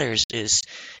really matters is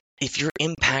if you're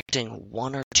impacting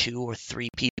 1 or 2 or 3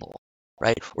 people,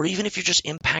 right? Or even if you're just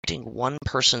impacting one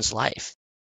person's life,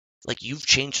 like you've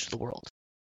changed the world.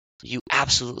 You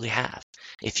absolutely have.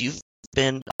 If you've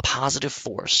been a positive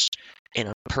force in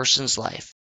a person's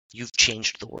life, you've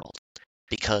changed the world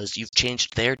because you've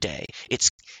changed their day.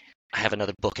 I have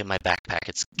another book in my backpack.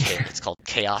 It's called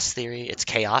Chaos Theory. It's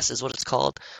chaos is what it's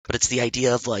called, but it's the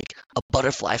idea of like a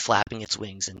butterfly flapping its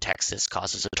wings in Texas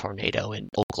causes a tornado in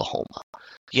Oklahoma,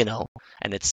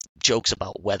 and it's jokes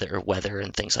about weather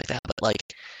and things like that. But like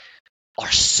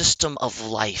our system of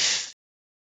life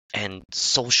and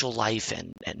social life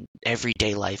and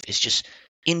everyday life is just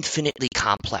infinitely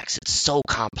complex. It's so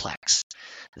complex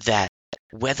that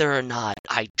whether or not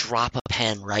I drop a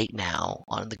pen right now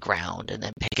on the ground and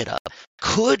then pick it up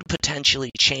could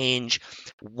potentially change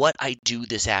what I do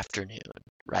this afternoon,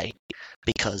 right?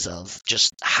 Because of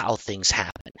just how things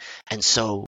happen. And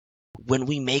so when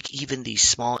we make even these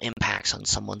small impacts on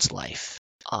someone's life,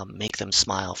 make them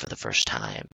smile for the first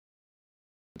time,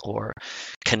 or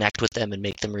connect with them and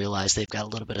make them realize they've got a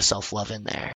little bit of self-love in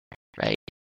there, right?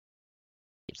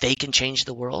 They can change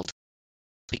the world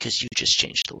because you just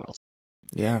changed the world.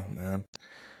 Yeah, man.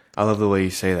 I love the way you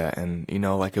say that. And,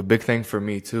 like a big thing for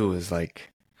me too is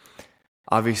like,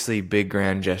 obviously big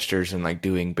grand gestures and like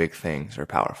doing big things are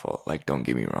powerful. Like, don't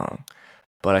get me wrong.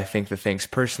 But I think the things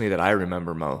personally that I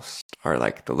remember most are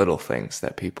like the little things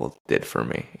that people did for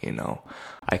me.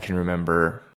 I can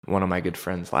remember one of my good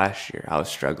friends last year. I was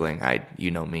struggling.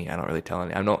 You know me. I don't really tell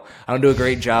any. I don't do a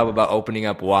great job about opening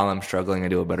up while I'm struggling. I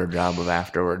do a better job of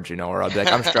afterwards. Or I'll be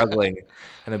like, I'm struggling,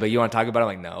 and then but you want to talk about it? I'm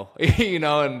like, no,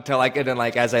 until like, and then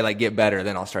like as I like get better,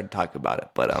 then I'll start to talk about it.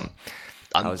 But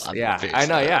I know,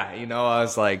 yeah. I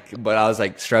was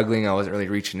like struggling. I wasn't really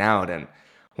reaching out, and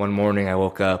one morning I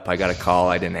woke up, I got a call,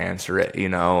 I didn't answer it,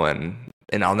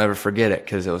 and I'll never forget it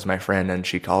because it was my friend, and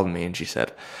she called me and she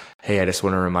said, hey, I just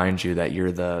want to remind you that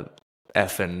you're the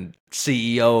effing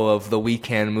CEO of the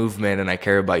weekend movement, and I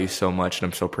care about you so much, and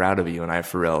I'm so proud of you. And I,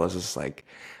 for real, was just like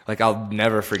I'll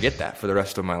never forget that for the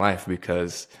rest of my life,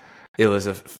 because it was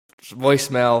a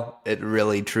voicemail. It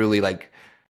really, truly, like,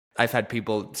 I've had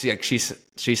people see, like, she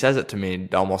says it to me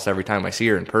almost every time I see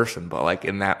her in person, but like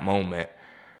in that moment,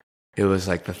 it was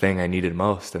like the thing I needed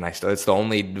most, and it's the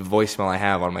only voicemail I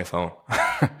have on my phone.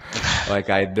 Like,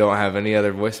 I don't have any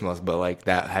other voicemails, but like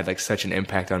that had like such an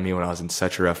impact on me when I was in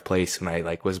such a rough place, when I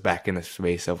like was back in the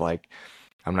space of like,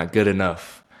 I'm not good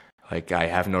enough. Like, I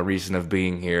have no reason of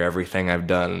being here. Everything I've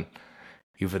done,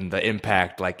 even the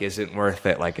impact, like, isn't worth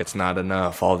it. Like, it's not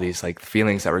enough. All these like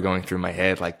feelings that were going through my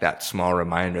head, like that small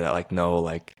reminder that like, no,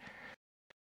 like,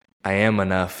 I am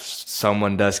enough.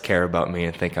 Someone does care about me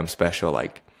and think I'm special.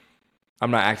 Like,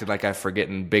 I'm not acting like I've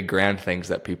forgotten big grand things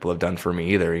that people have done for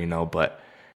me either, but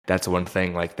that's one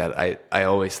thing like that I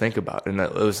always think about. And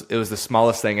it was the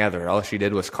smallest thing ever. All she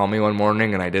did was call me one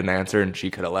morning and I didn't answer, and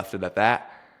she could have left it at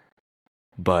that.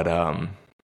 But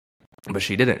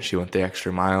she didn't. She went the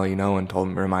extra mile,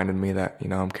 and reminded me that,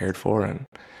 I'm cared for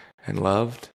and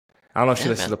loved. I don't know if she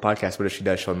listens to the podcast, but if she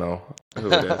does, she'll know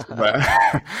who it is.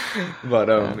 But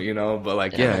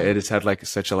like, yeah, it has had like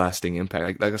such a lasting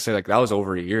impact. Like I say, like that was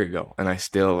over a year ago, and I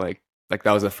still like that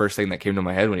was the first thing that came to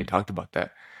my head when you talked about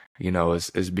that.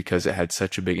 Is because it had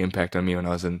such a big impact on me when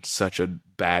I was in such a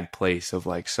bad place of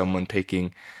like someone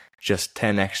taking just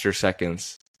 10 extra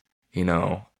seconds,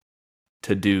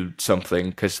 to do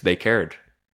something because they cared.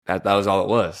 That was all it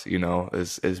was,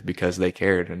 is because they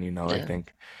cared, and I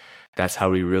think that's how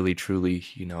we really truly,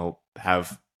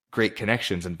 have great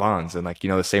connections and bonds. And like,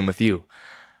 the same with you.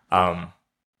 You're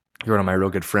one of my real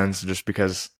good friends just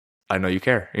because I know you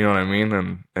care, you know what I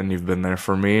mean? And you've been there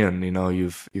for me, and,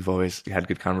 you've always had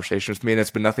good conversations with me, and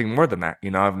it's been nothing more than that.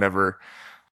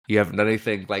 You haven't done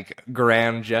anything like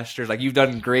grand gestures. Like, you've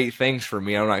done great things for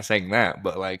me. I'm not saying that,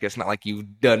 but like, it's not like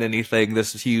you've done anything,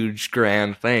 this huge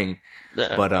grand thing.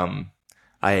 Yeah. But,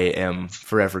 I am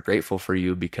forever grateful for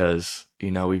you because,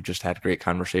 we've just had great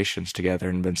conversations together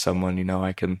and been someone,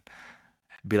 I can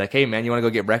be like, hey, man, you want to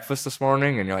go get breakfast this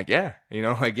morning? And you're like, yeah,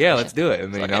 like, yeah, let's do it.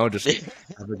 And then, just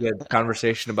have a good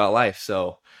conversation about life.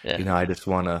 So, I just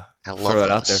want to throw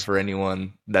that out there for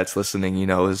anyone that's listening,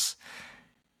 is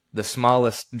the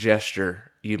smallest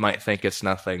gesture. You might think it's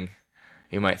nothing.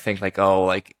 You might think like, oh,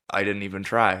 like I didn't even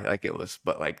try, like it was,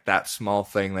 but like that small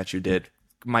thing that you did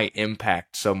might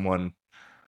impact someone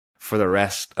for the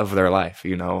rest of their life.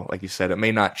 Like you said, it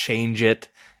may not change it.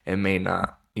 It may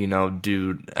not,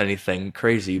 do anything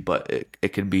crazy, but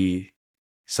it could be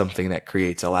something that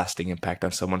creates a lasting impact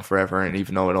on someone forever. And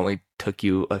even though it only took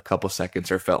you a couple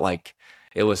seconds or felt like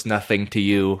it was nothing to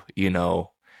you,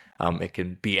 it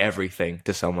can be everything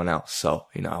to someone else. So,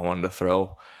 I wanted to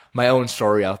throw my own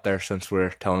story out there since we're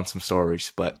telling some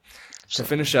stories. But to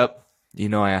finish up,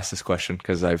 I asked this question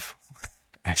because I've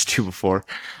asked you before.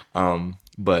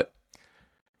 But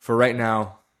for right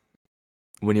now,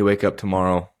 when you wake up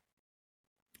tomorrow,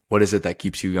 what is it that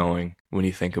keeps you going when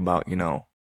you think about,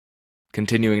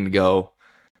 continuing to go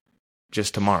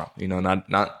just tomorrow,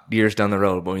 not years down the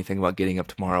road, but when you think about getting up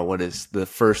tomorrow, what is the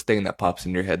first thing that pops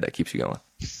in your head that keeps you going?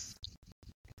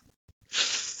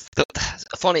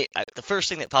 Funny, the first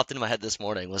thing that popped into my head this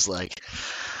morning was like,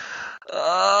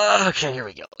 okay, here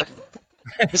we go.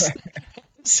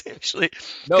 Seriously,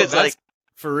 No, because like, that's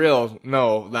for real.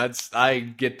 No, I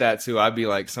get that too. I'd be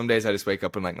like, some days I just wake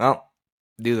up and like, oh,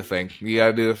 do the thing. You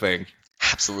gotta do the thing.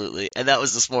 absolutely. And that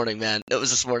was this morning, man. That was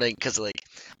this morning because, like,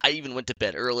 I even went to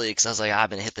bed early because I was like, I'm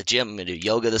going to hit the gym. I'm going to do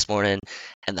yoga this morning.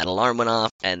 And that alarm went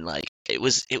off. And, like, it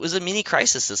was a mini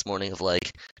crisis this morning of,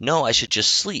 like, no, I should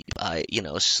just sleep.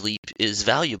 Sleep is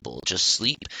valuable. Just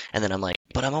sleep. And then I'm like,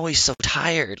 but I'm always so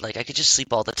tired. Like, I could just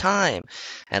sleep all the time.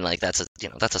 And, like, that's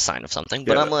a sign of something.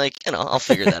 But Yeah. I'm like, I'll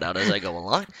figure that out as I go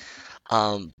along.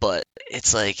 But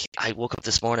it's like I woke up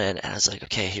this morning and I was like,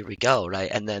 okay, here we go,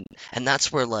 right? And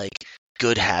that's where like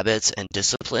good habits and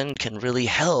discipline can really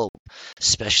help,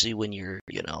 especially when you're,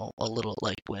 a little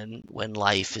like when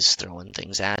life is throwing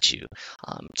things at you.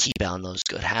 Keep on those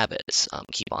good habits.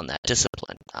 Keep on that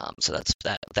discipline. So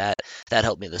that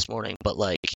helped me this morning. But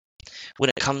like when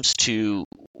it comes to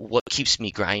what keeps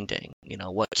me grinding,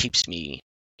 what keeps me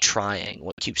trying,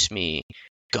 what keeps me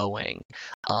going.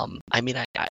 I mean,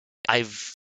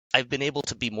 I've I've been able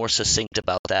to be more succinct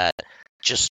about that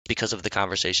just because of the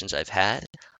conversations I've had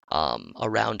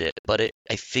around it. But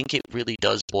I think it really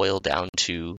does boil down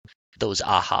to those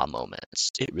aha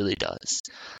moments. It really does.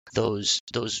 Those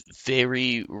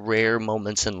very rare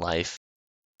moments in life.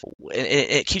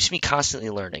 It keeps me constantly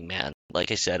learning, man.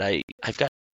 Like I said,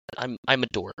 I'm a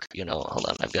dork. Hold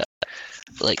on,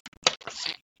 like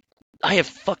I have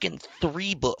fucking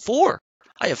four.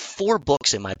 I have 4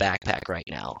 books in my backpack right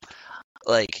now.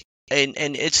 Like, and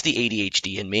it's the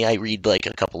ADHD in me. I read like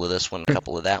a couple of this one, a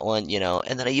couple of that one,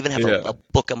 and then I even have Yeah. a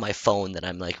book on my phone that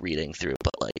I'm like reading through.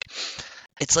 But like,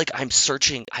 it's like I'm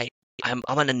searching. I'm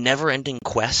on a never-ending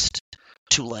quest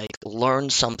to like learn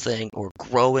something or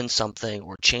grow in something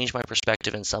or change my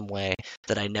perspective in some way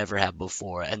that I never have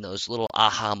before. And those little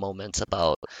aha moments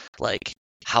about like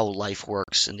how life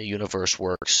works and the universe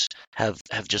works have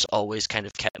just always kind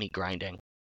of kept me grinding.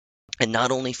 And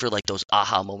not only for like those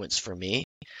aha moments for me,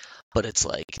 but it's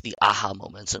like the aha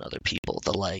moments in other people.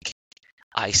 The like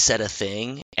I said a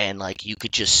thing and like you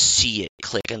could just see it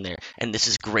click in there. And this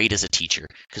is great as a teacher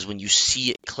because when you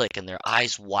see it click and their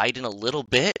eyes widen a little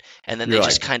bit and then they You're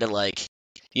just like, kind of like,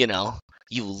 you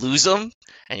lose them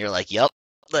and you're like, yep,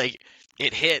 like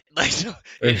it hit, like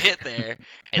it hit there,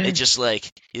 and it just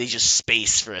like they just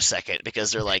space for a second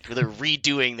because they're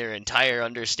redoing their entire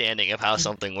understanding of how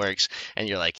something works, and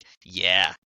you're like,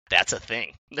 yeah, that's a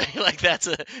thing. Like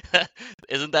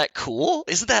isn't that cool?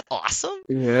 Isn't that awesome?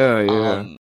 yeah, yeah.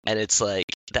 And it's like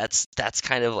that's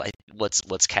kind of like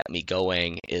what's kept me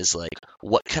going is like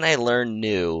what can I learn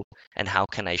new and how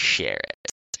can I share it?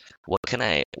 What can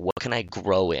I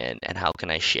grow in and how can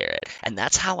I share it? And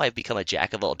that's how I've become a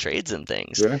jack of all trades and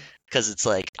things. Yeah. Because it's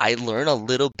like I learn a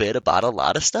little bit about a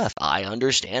lot of stuff. I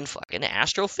understand fucking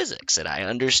astrophysics and I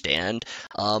understand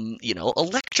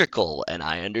electrical and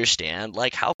I understand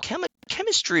like how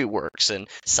chemistry works and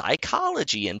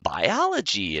psychology and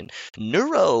biology and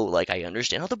neuro, like I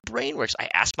understand how the brain works. I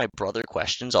ask my brother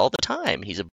questions all the time.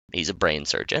 He's a brain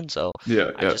surgeon, so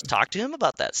Yeah, I yeah. just talk to him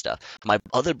about that stuff. My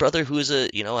other brother, who is a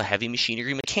heavy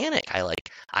machinery mechanic,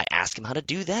 I ask him how to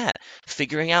do that.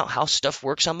 Figuring out how stuff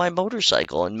works on my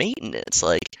motorcycle and maintenance,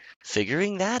 like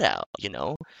figuring that out.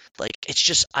 Like it's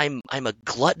just I'm a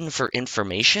glutton for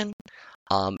information,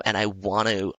 and I want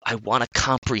to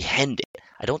comprehend it.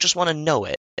 I don't just want to know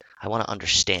it. I want to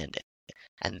understand it,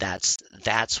 and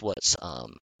that's what's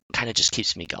kind of just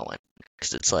keeps me going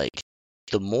because it's like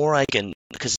the more I can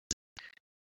because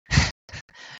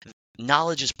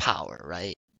knowledge is power,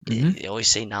 right? Hmm. They always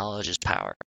say knowledge is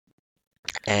power.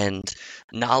 And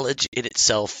knowledge in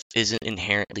itself isn't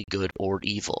inherently good or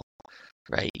evil,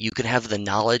 right? You can have the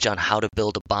knowledge on how to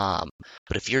build a bomb,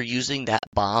 but if you're using that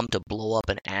bomb to blow up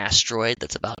an asteroid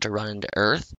that's about to run into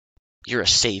Earth, you're a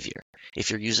savior. If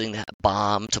you're using that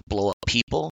bomb to blow up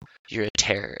people, you're a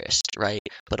terrorist, right?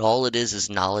 But all it is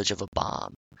knowledge of a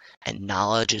bomb. And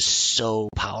knowledge is so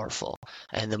powerful.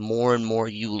 And the more and more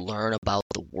you learn about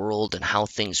the world and how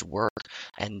things work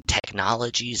and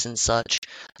technologies and such,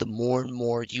 the more and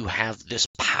more you have this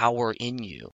power in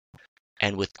you.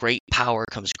 And with great power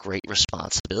comes great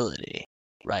responsibility,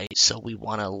 right? So we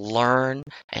want to learn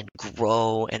and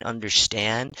grow and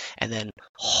understand, and then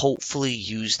hopefully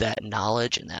use that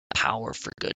knowledge and that power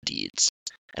for good deeds.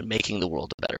 and making the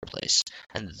world a better place.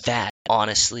 And that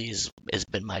honestly has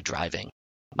been my driving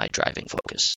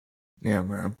focus. Yeah,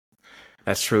 man.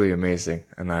 That's truly amazing.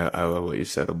 And I love what you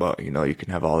said about, you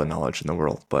can have all the knowledge in the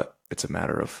world, but it's a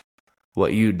matter of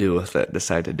what you do with it,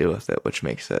 decide to do with it, which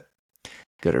makes it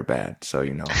good or bad. So,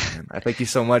 man, I thank you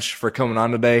so much for coming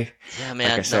on today. Yeah, man.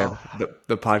 Like I said,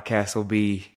 the podcast will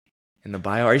be in the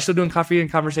bio. Are you still doing coffee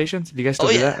and conversations? Do you guys still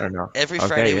do that or no? Every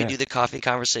Friday we do the coffee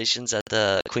conversations at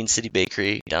the Queen City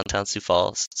Bakery, downtown Sioux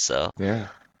Falls. So, yeah.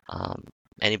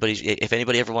 If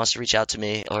anybody ever wants to reach out to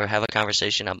me or have a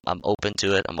conversation, I'm open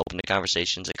to it. I'm open to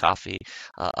conversations, a coffee,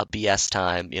 a BS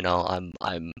time.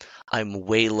 I'm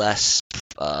way less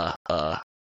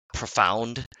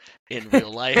profound in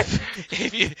real life.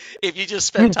 If you just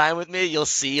spend time with me, you'll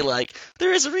see like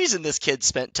there is a reason this kid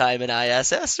spent time in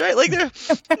ISS, right? Like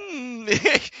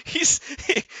he's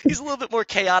a little bit more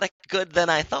chaotic good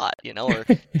than I thought, or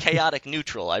chaotic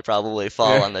neutral. I probably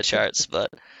fall on the charts,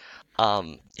 but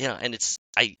and it's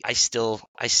I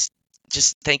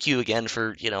just thank you again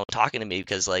for talking to me,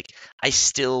 because like I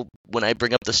still, when I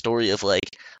bring up the story of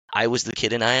like I was the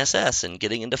kid in ISS and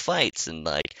getting into fights and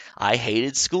like I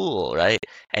hated school, right?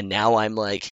 And now I'm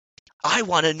like, I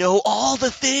want to know all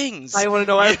the things. I want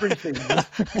to know everything.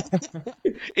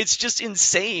 It's just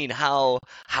insane how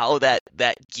that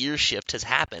gear shift has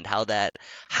happened. How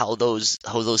those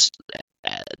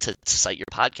to cite your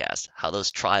podcast, how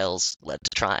those trials led to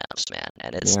triumphs, man.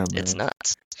 And it's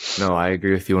nuts. No, I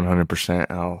agree with you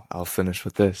 100%. I'll finish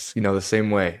with this. The same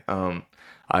way.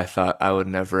 I thought I would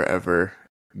never ever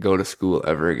go to school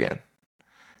ever again,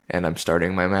 and I'm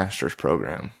starting my master's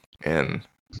program in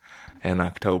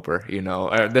October.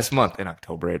 Or this month in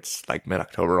October. It's like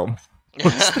mid-October almost.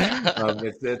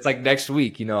 It's like next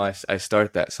week. I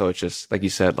start that. So it's just like you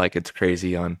said. Like it's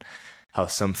crazy on how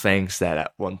some things that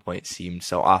at one point seemed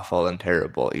so awful and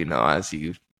terrible. As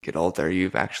you get older,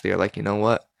 you actually are like, you know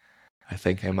what? I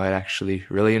think I might actually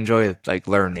really enjoy it, like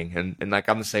learning, and like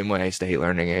I'm the same way. I used to hate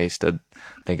learning. I used to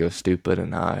think it was stupid,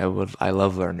 and I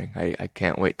love learning. I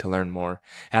can't wait to learn more.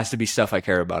 It has to be stuff I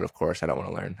care about, of course. I don't want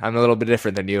to learn. I'm a little bit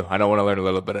different than you. I don't want to learn a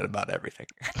little bit about everything,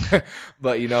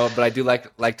 but I do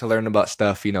like to learn about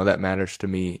stuff that matters to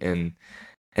me, and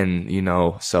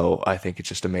so I think it's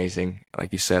just amazing,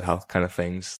 like you said, how kind of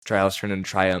things, trials turn into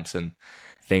triumphs, and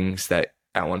things that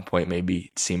at one point maybe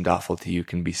seemed awful to you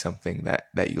can be something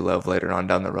that you love later on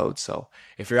down the road. So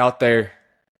if you're out there,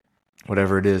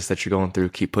 whatever it is that you're going through,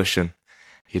 keep pushing.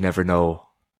 You never know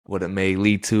what it may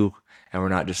lead to. And we're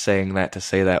not just saying that to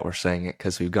say that, we're saying it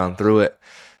because we've gone through it.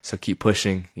 So keep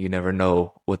pushing. You never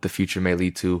know what the future may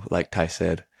lead to. Like Ty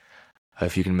said,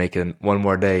 if you can make it one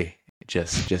more day,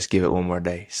 just give it one more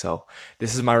day. So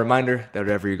this is my reminder that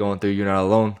whatever you're going through, you're not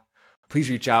alone. Please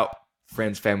reach out,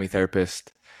 friends, family,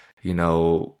 therapist.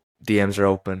 DMs are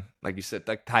open. Like you said,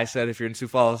 like Ty said, if you're in Sioux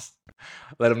Falls,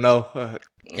 let them know. Have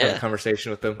a conversation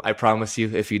with them. I promise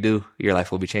you, if you do, your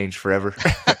life will be changed forever.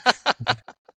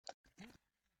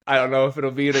 I don't know if it'll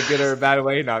be in a good or a bad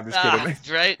way. No, I'm just kidding.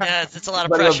 Right? Yeah, it's a lot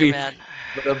of pressure, man.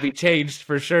 But it'll be changed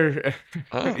for sure.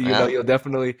 You'll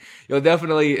definitely,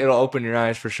 it'll open your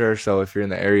eyes for sure. So if you're in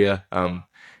the area,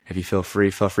 if you feel free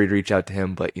to reach out to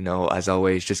him. But as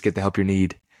always, just get the help you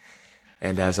need.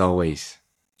 And as always,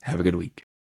 have a good week.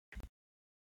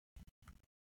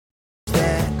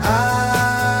 That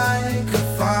I could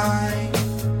find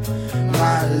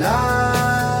my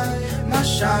light, my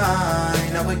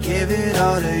shine. I would give it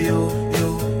all to you.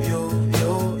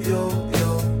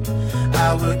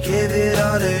 I would give it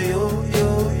all to you.